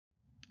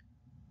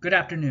Good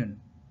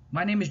afternoon.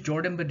 My name is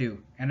Jordan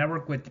Badu, and I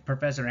work with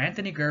Professor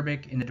Anthony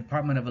Gerbic in the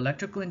Department of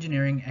Electrical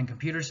Engineering and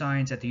Computer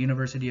Science at the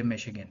University of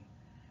Michigan.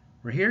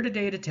 We're here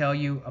today to tell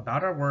you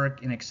about our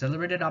work in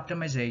accelerated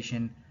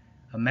optimization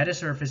of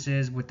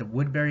metasurfaces with the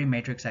Woodbury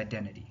Matrix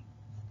Identity.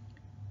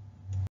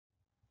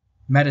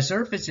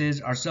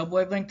 Metasurfaces are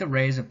subwavelength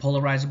arrays of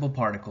polarizable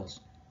particles.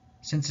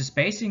 Since the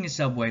spacing is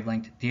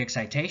subwavelength, the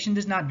excitation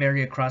does not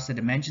vary across the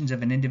dimensions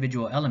of an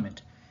individual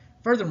element.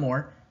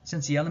 Furthermore,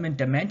 since the element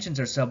dimensions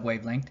are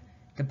subwavelength,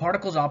 the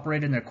particles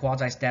operate in their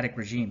quasi-static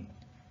regime.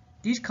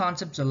 These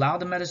concepts allow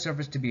the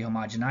metasurface to be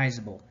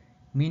homogenizable,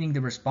 meaning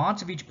the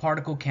response of each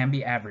particle can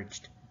be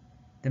averaged.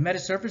 The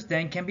metasurface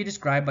then can be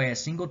described by a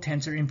single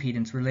tensor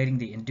impedance relating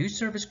the induced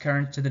surface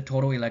currents to the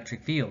total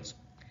electric fields.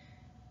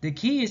 The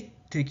key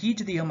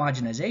to the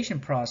homogenization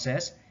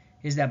process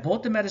is that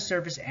both the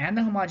metasurface and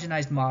the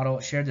homogenized model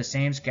share the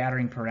same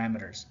scattering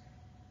parameters.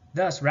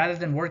 Thus, rather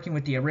than working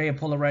with the array of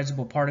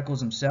polarizable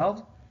particles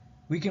themselves,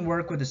 we can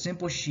work with a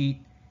simple sheet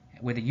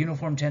with a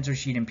uniform tensor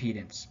sheet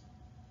impedance.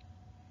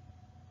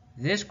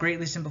 This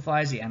greatly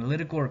simplifies the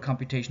analytical or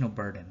computational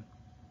burden.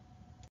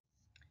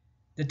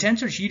 The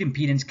tensor sheet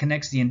impedance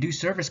connects the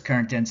induced surface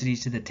current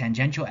densities to the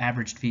tangential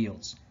averaged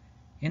fields.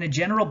 In a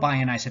general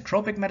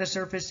bianisotropic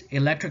metasurface,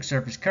 electric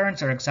surface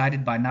currents are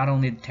excited by not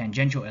only the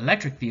tangential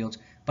electric fields,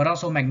 but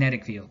also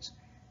magnetic fields.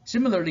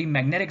 Similarly,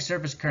 magnetic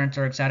surface currents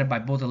are excited by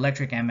both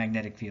electric and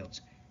magnetic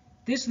fields.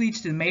 This leads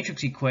to the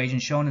matrix equation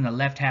shown in the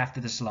left half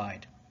of the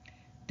slide.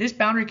 This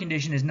boundary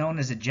condition is known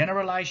as a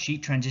generalized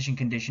sheet transition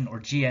condition, or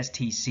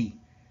GSTC.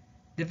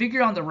 The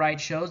figure on the right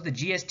shows the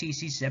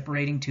GSTC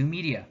separating two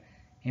media.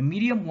 In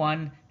medium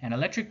 1, an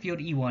electric field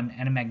E1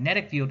 and a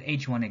magnetic field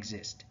H1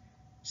 exist.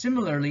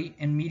 Similarly,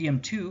 in medium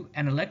 2,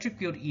 an electric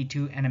field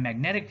E2 and a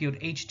magnetic field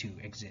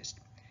H2 exist.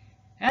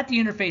 At the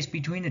interface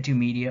between the two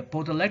media,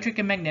 both electric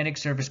and magnetic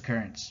surface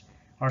currents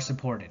are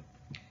supported.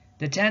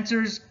 The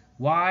tensors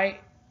Y,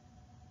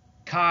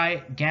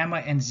 chi, gamma,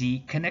 and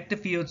z connect the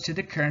fields to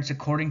the currents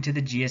according to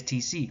the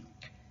GSTC.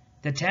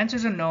 The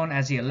tensors are known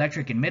as the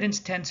electric admittance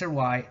tensor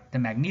Y, the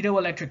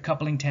magnetoelectric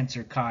coupling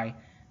tensor chi,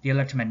 the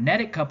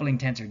electromagnetic coupling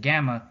tensor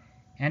gamma,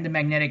 and the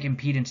magnetic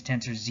impedance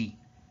tensor z.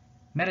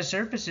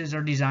 Metasurfaces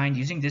are designed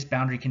using this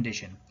boundary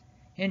condition.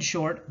 In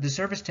short, the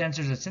surface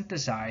tensors are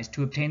synthesized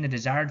to obtain the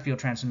desired field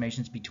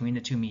transformations between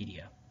the two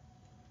media.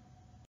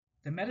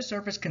 The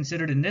metasurface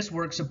considered in this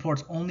work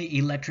supports only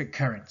electric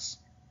currents.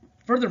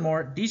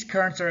 Furthermore, these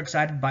currents are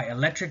excited by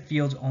electric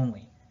fields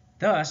only.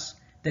 Thus,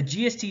 the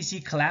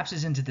GSTC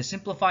collapses into the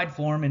simplified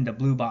form in the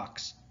blue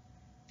box.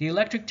 The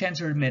electric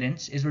tensor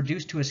admittance is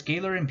reduced to a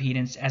scalar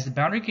impedance as the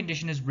boundary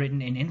condition is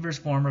written in inverse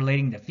form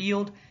relating the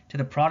field to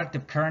the product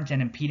of current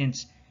and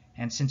impedance,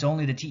 and since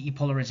only the TE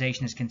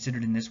polarization is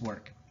considered in this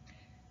work.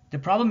 The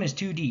problem is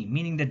 2D,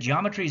 meaning the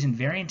geometry is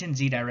invariant in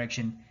z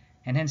direction,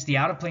 and hence the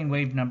out-of-plane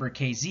wave number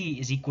kz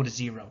is equal to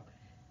 0.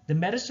 The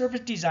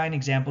metasurface design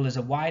example is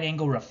a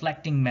wide-angle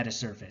reflecting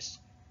metasurface.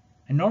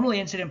 A normally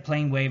incident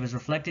plane wave is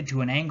reflected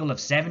to an angle of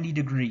 70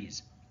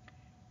 degrees.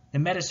 The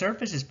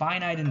metasurface is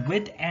finite in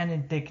width and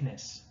in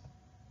thickness.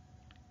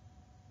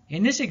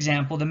 In this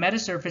example, the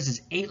metasurface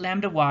is 8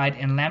 lambda wide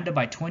and lambda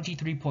by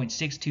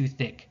 23.62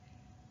 thick.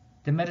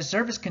 The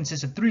metasurface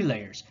consists of 3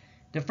 layers.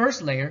 The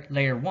first layer,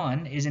 layer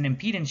 1, is an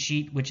impedance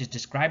sheet which is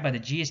described by the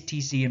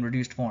GSTC in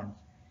reduced form.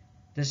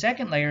 The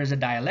second layer is a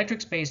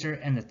dielectric spacer,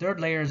 and the third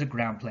layer is a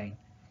ground plane.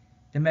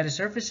 The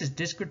metasurface is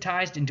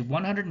discretized into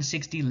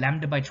 160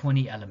 lambda by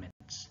 20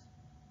 elements.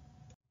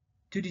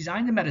 To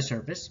design the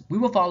metasurface, we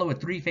will follow a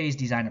 3-phase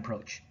design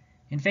approach.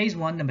 In phase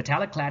 1, the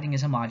metallic cladding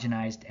is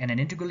homogenized and an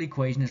integral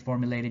equation is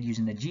formulated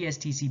using the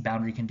GSTC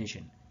boundary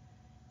condition.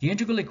 The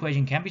integral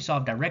equation can be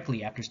solved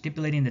directly after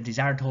stipulating the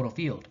desired total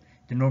field,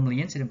 the normally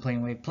incident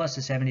plane wave plus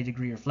the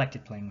 70-degree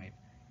reflected plane wave.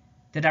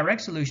 The direct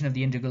solution of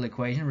the integral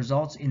equation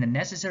results in the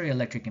necessary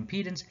electric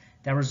impedance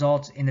that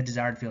results in the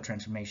desired field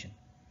transformation.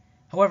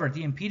 However,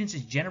 the impedance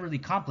is generally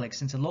complex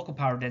since the local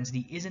power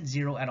density isn't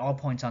 0 at all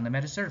points on the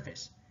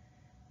metasurface.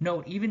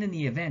 Note, even in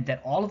the event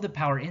that all of the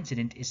power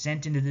incident is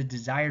sent into the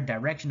desired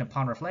direction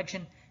upon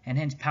reflection, and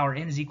hence power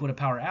in is equal to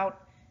power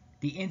out,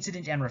 the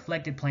incident and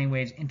reflected plane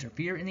waves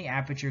interfere in the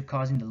aperture,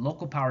 causing the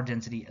local power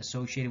density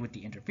associated with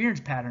the interference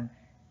pattern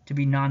to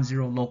be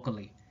non-zero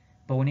locally,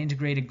 but when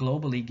integrated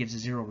globally gives a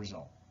 0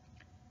 result.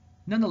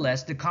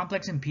 Nonetheless, the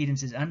complex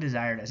impedance is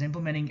undesired as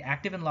implementing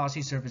active and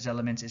lossy surface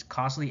elements is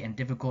costly and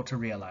difficult to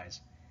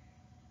realize.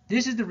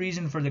 This is the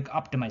reason for the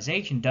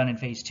optimization done in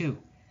phase 2.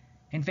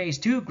 In phase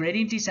 2,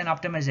 gradient descent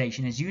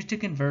optimization is used to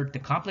convert the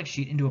complex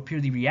sheet into a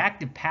purely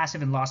reactive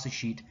passive and lossless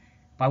sheet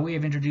by way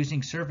of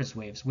introducing surface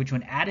waves, which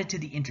when added to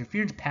the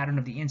interference pattern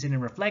of the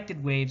incident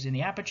reflected waves in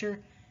the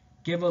aperture,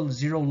 give a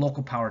 0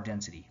 local power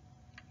density.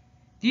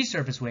 These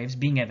surface waves,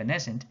 being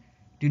evanescent,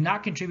 do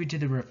not contribute to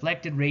the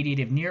reflected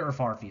radiative near or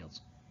far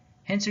fields,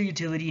 hence their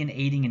utility in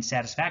aiding in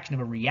satisfaction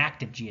of a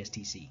reactive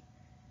GSTC.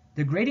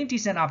 The gradient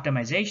descent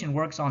optimization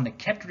works on the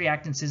kept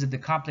reactances of the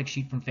complex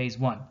sheet from phase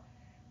 1.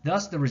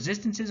 Thus, the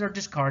resistances are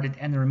discarded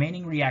and the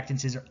remaining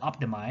reactances are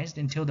optimized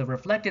until the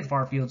reflected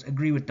far fields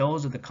agree with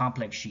those of the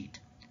complex sheet.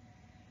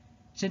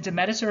 Since a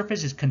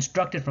metasurface is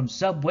constructed from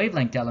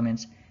sub-wavelength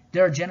elements,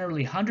 there are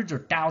generally hundreds or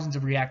thousands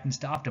of reactants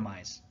to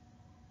optimize.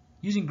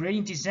 Using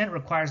gradient descent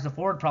requires the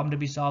forward problem to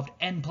be solved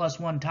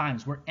n+1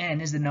 times, where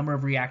n is the number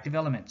of reactive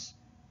elements.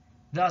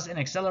 Thus, an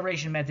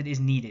acceleration method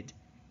is needed.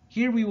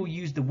 Here we will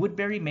use the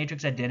Woodbury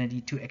Matrix Identity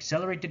to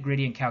accelerate the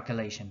gradient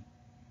calculation.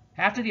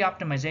 After the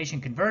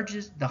optimization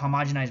converges, the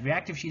homogenized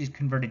reactive sheet is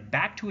converted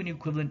back to an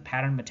equivalent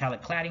pattern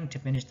metallic cladding to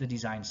finish the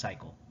design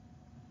cycle.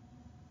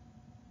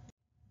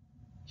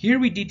 Here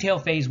we detail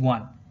phase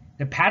 1.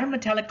 The pattern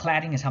metallic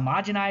cladding is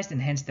homogenized,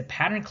 and hence the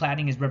pattern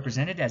cladding is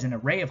represented as an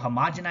array of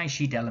homogenized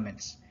sheet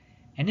elements.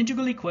 An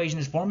integral equation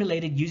is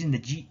formulated using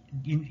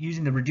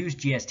the reduced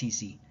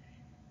GSTC.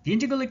 The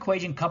integral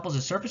equation couples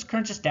the surface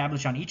currents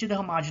established on each of the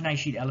homogenized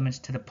sheet elements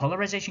to the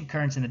polarization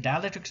currents in the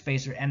dielectric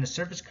spacer and the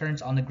surface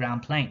currents on the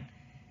ground plane.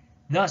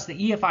 Thus,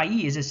 the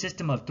EFIE is a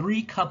system of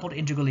 3 coupled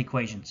integral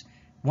equations,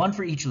 one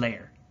for each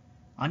layer.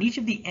 On each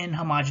of the n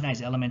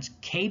homogenized elements,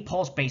 k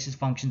pulse basis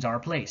functions are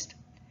placed.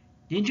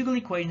 The integral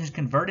equation is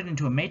converted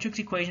into a matrix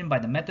equation by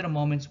the method of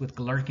moments with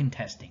Galerkin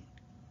testing.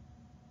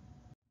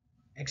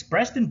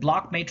 Expressed in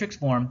block matrix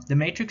form, the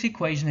matrix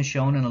equation is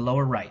shown in the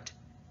lower right.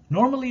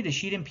 Normally, the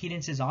sheet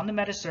impedances on the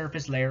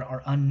metasurface layer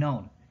are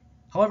unknown.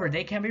 However,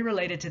 they can be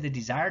related to the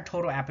desired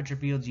total aperture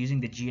fields using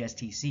the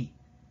GSTC.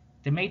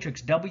 The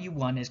matrix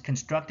W1 is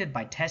constructed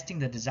by testing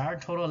the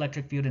desired total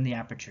electric field in the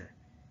aperture.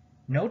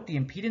 Note the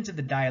impedance of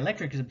the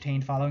dielectric is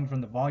obtained following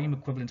from the volume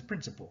equivalence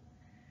principle.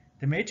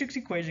 The matrix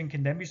equation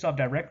can then be solved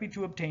directly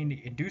to obtain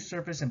the induced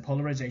surface and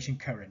polarization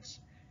currents.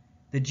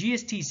 The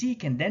GSTC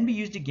can then be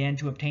used again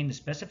to obtain the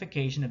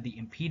specification of the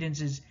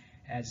impedances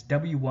as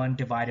W1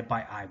 divided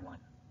by I1.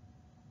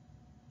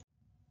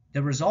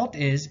 The result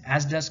is,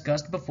 as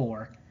discussed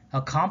before,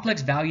 a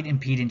complex valued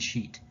impedance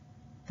sheet.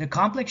 The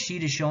complex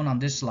sheet is shown on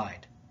this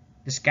slide.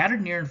 The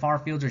scattered near and far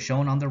fields are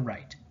shown on the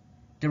right.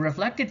 The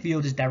reflected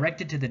field is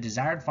directed to the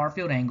desired far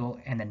field angle,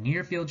 and the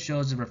near field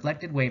shows the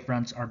reflected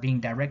wavefronts are being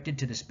directed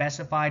to the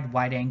specified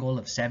wide angle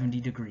of 70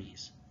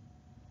 degrees.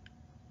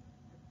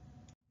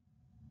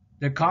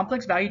 The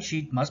complex valued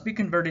sheet must be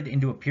converted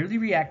into a purely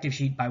reactive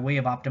sheet by way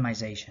of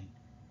optimization.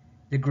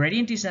 The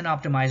gradient descent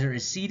optimizer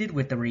is seeded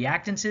with the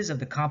reactances of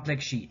the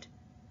complex sheet.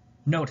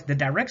 Note, the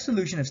direct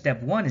solution of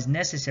step 1 is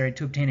necessary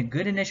to obtain a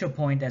good initial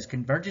point, as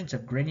convergence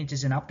of gradient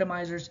descent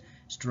optimizers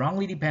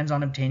strongly depends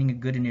on obtaining a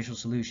good initial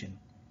solution.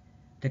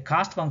 The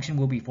cost function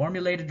will be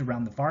formulated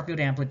around the far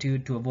field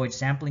amplitude to avoid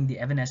sampling the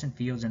evanescent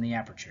fields in the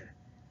aperture.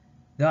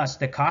 Thus,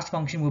 the cost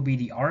function will be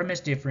the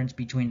RMS difference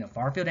between the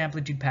far field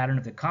amplitude pattern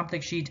of the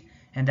complex sheet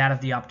and that of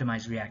the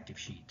optimized reactive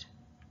sheet.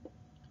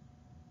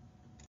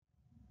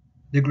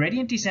 The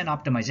gradient descent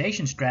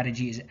optimization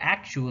strategy is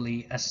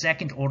actually a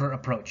second-order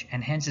approach,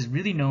 and hence is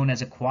really known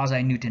as a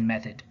Quasi-Newton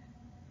method.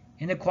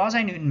 In the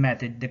Quasi-Newton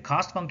method, the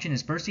cost function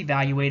is first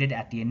evaluated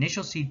at the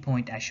initial seed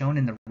point as shown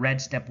in the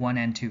red step 1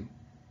 and 2.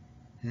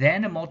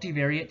 Then a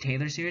multivariate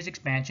Taylor series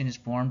expansion is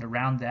formed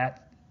around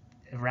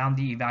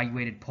the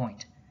evaluated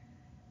point.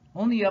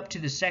 Only up to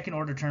the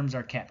second-order terms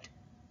are kept.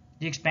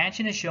 The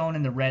expansion is shown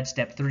in the red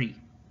step 3.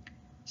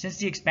 Since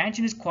the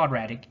expansion is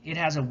quadratic, it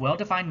has a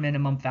well-defined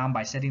minimum found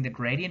by setting the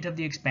gradient of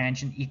the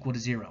expansion equal to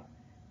 0.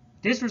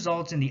 This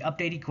results in the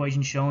update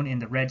equation shown in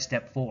the red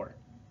step 4.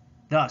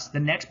 Thus, the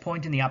next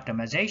point in the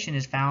optimization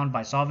is found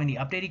by solving the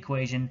update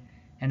equation,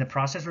 and the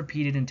process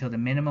repeated until the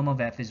minimum of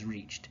f is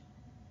reached.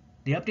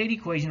 The update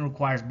equation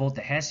requires both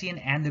the Hessian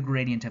and the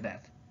gradient of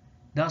f.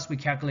 Thus, we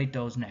calculate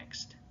those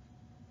next.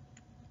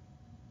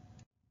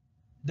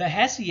 The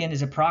Hessian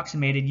is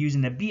approximated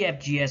using the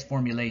BFGS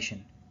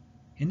formulation.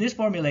 In this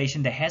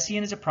formulation, the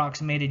Hessian is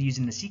approximated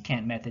using the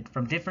secant method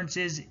from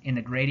differences in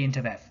the gradient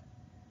of f.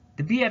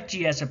 The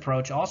BFGS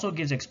approach also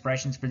gives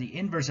expressions for the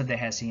inverse of the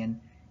Hessian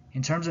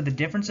in terms of the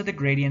difference of the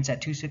gradients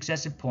at 2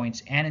 successive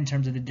points and in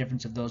terms of the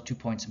difference of those 2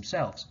 points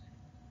themselves.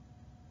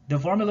 The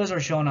formulas are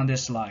shown on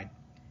this slide.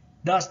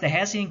 Thus, the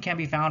Hessian can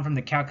be found from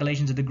the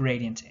calculations of the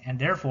gradient, and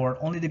therefore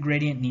only the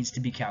gradient needs to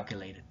be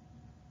calculated.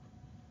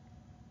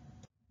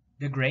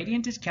 The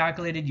gradient is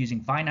calculated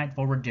using finite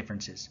forward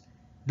differences.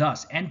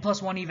 Thus,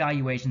 n+1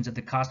 evaluations of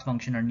the cost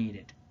function are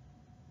needed.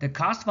 The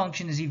cost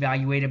function is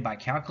evaluated by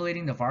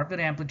calculating the far field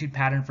amplitude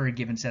pattern for a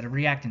given set of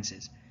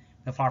reactances.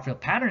 The far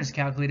field pattern is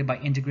calculated by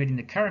integrating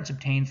the currents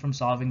obtained from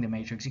solving the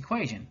matrix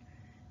equation.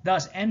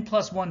 Thus,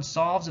 n+1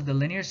 solves of the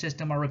linear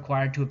system are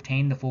required to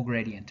obtain the full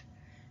gradient.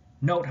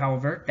 Note,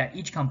 however, that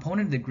each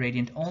component of the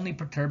gradient only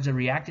perturbs the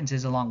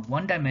reactances along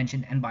one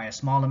dimension and by a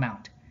small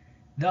amount.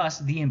 Thus,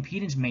 the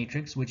impedance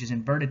matrix, which is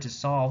inverted to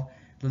solve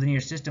the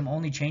linear system,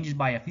 only changes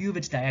by a few of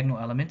its diagonal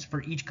elements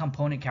for each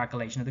component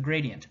calculation of the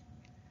gradient.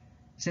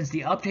 Since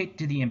the update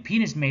to the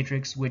impedance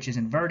matrix, which is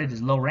inverted,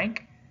 is low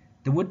rank,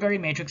 the Woodbury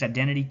Matrix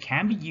Identity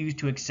can be used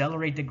to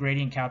accelerate the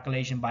gradient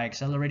calculation by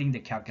accelerating the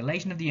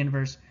calculation of the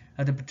inverse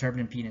of the perturbed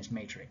impedance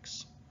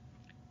matrix.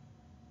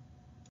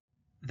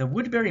 The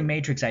Woodbury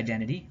Matrix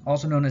Identity,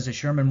 also known as the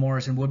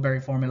Sherman-Morrison-Woodbury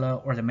formula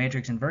or the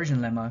matrix inversion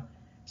lemma,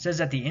 says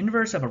that the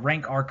inverse of a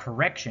rank R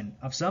correction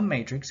of some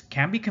matrix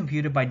can be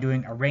computed by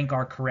doing a rank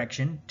R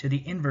correction to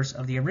the inverse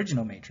of the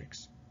original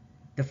matrix.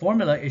 The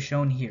formula is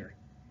shown here.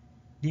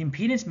 The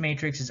impedance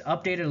matrix is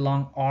updated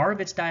along R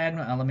of its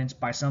diagonal elements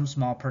by some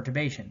small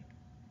perturbation.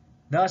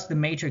 Thus, the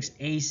matrix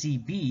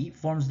ACB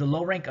forms the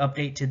low-rank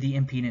update to the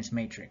impedance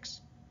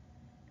matrix.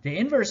 The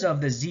inverse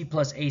of the Z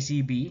plus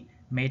ACB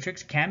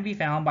matrix can be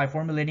found by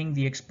formulating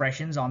the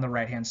expressions on the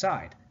right-hand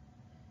side.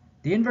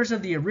 The inverse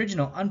of the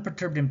original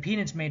unperturbed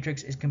impedance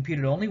matrix is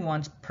computed only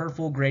once per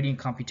full gradient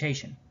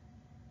computation.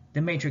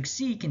 The matrix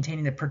C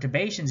containing the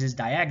perturbations is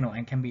diagonal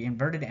and can be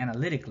inverted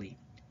analytically.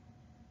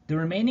 The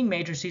remaining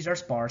matrices are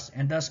sparse,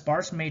 and thus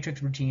sparse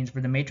matrix routines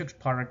for the matrix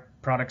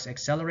products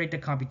accelerate the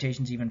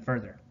computations even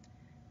further.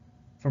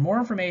 For more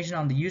information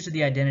on the use of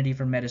the identity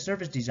for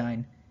metasurface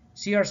design,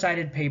 see our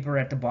cited paper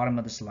at the bottom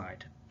of the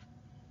slide.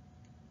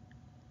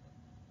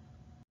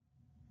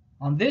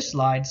 On this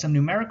slide, some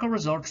numerical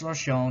results are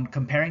shown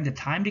comparing the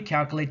time to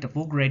calculate the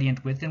full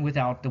gradient with and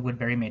without the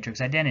Woodbury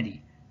Matrix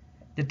Identity.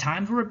 The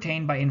times were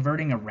obtained by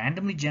inverting a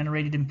randomly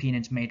generated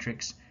impedance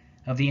matrix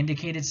of the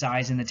indicated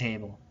size in the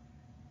table.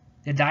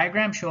 The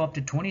diagrams show up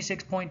to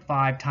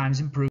 26.5 times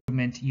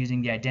improvement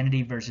using the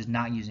identity versus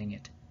not using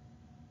it.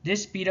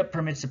 This speedup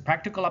permits the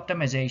practical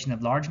optimization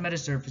of large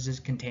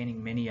metasurfaces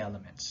containing many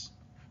elements.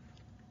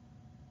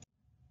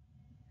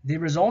 The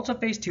results of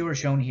phase 2 are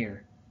shown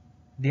here.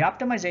 The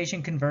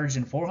optimization converged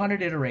in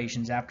 400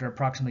 iterations after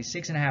approximately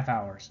 6.5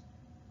 hours.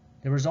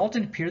 The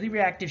resultant purely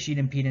reactive sheet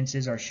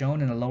impedances are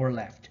shown in the lower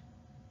left.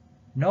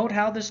 Note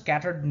how the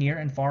scattered near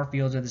and far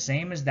fields are the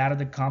same as that of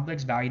the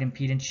complex valued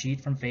impedance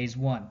sheet from phase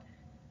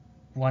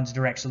 1's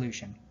direct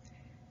solution.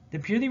 The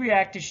purely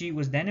reactive sheet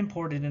was then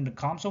imported into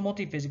COMSOL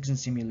multiphysics and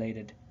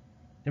simulated.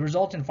 The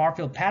resultant far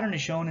field pattern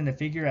is shown in the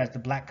figure as the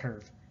black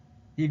curve.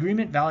 The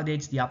agreement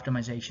validates the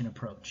optimization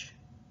approach.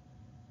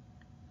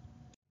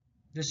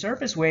 The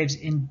surface waves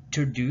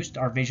introduced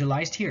are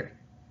visualized here.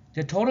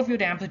 The total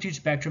field amplitude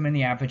spectrum in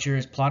the aperture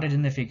is plotted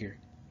in the figure.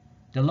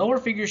 The lower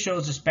figure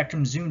shows the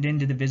spectrum zoomed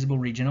into the visible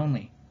region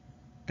only.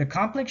 The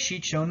complex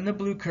sheet shown in the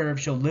blue curve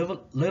shows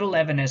little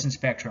evanescent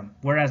spectrum,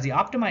 whereas the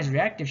optimized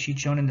reactive sheet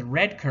shown in the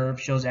red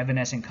curve shows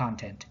evanescent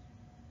content.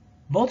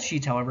 Both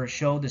sheets, however,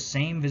 show the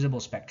same visible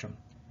spectrum.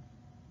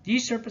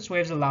 These surface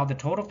waves allow the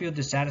total field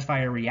to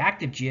satisfy a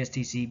reactive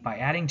GSTC by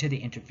adding to the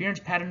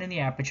interference pattern in the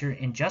aperture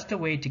in just a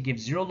way to give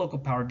zero local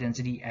power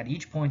density at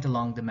each point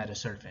along the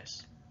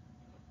metasurface.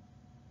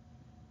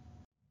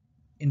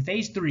 In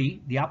phase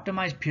 3, the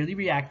optimized purely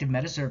reactive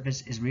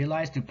metasurface is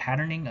realized through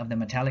patterning of the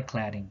metallic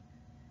cladding.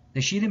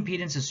 The sheet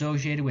impedance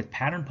associated with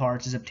pattern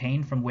parts is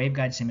obtained from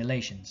waveguide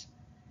simulations.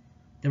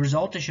 The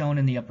result is shown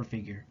in the upper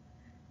figure.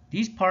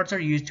 These parts are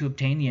used to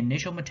obtain the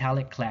initial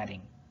metallic cladding.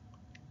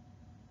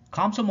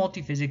 COMSOL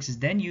multiphysics is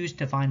then used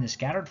to find the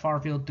scattered far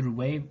field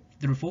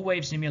through full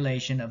wave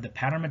simulation of the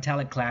pattern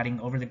metallic cladding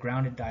over the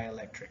grounded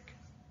dielectric.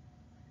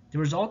 The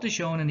result is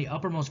shown in the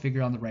uppermost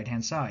figure on the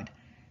right-hand side.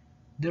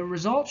 The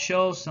result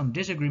shows some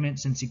disagreement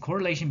since the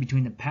correlation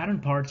between the pattern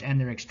parts and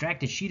their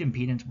extracted sheet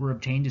impedance were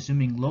obtained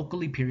assuming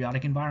locally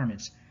periodic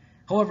environments.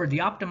 However, the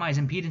optimized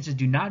impedances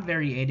do not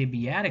vary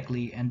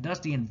adiabatically, and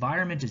thus the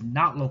environment is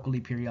not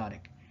locally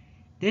periodic.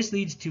 This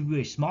leads to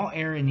a small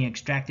error in the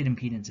extracted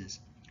impedances.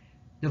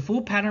 The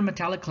full pattern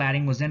metallic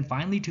cladding was then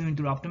finely tuned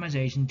through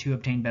optimization to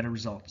obtain better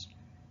results.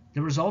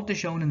 The result is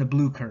shown in the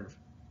blue curve.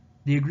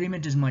 The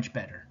agreement is much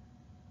better.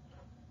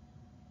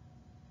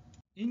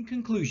 In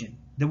conclusion,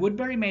 the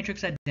Woodbury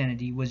Matrix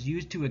Identity was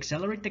used to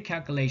accelerate the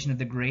calculation of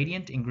the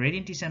gradient and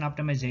gradient descent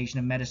optimization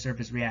of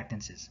metasurface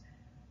reactances.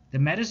 The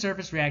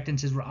metasurface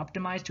reactances were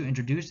optimized to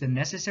introduce the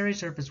necessary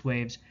surface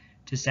waves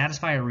to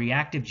satisfy a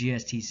reactive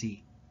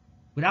GSTC.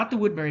 Without the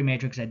Woodbury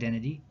Matrix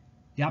Identity,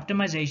 the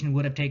optimization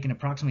would have taken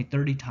approximately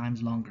 30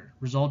 times longer,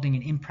 resulting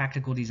in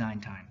impractical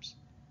design times.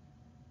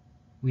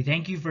 We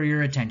thank you for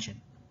your attention.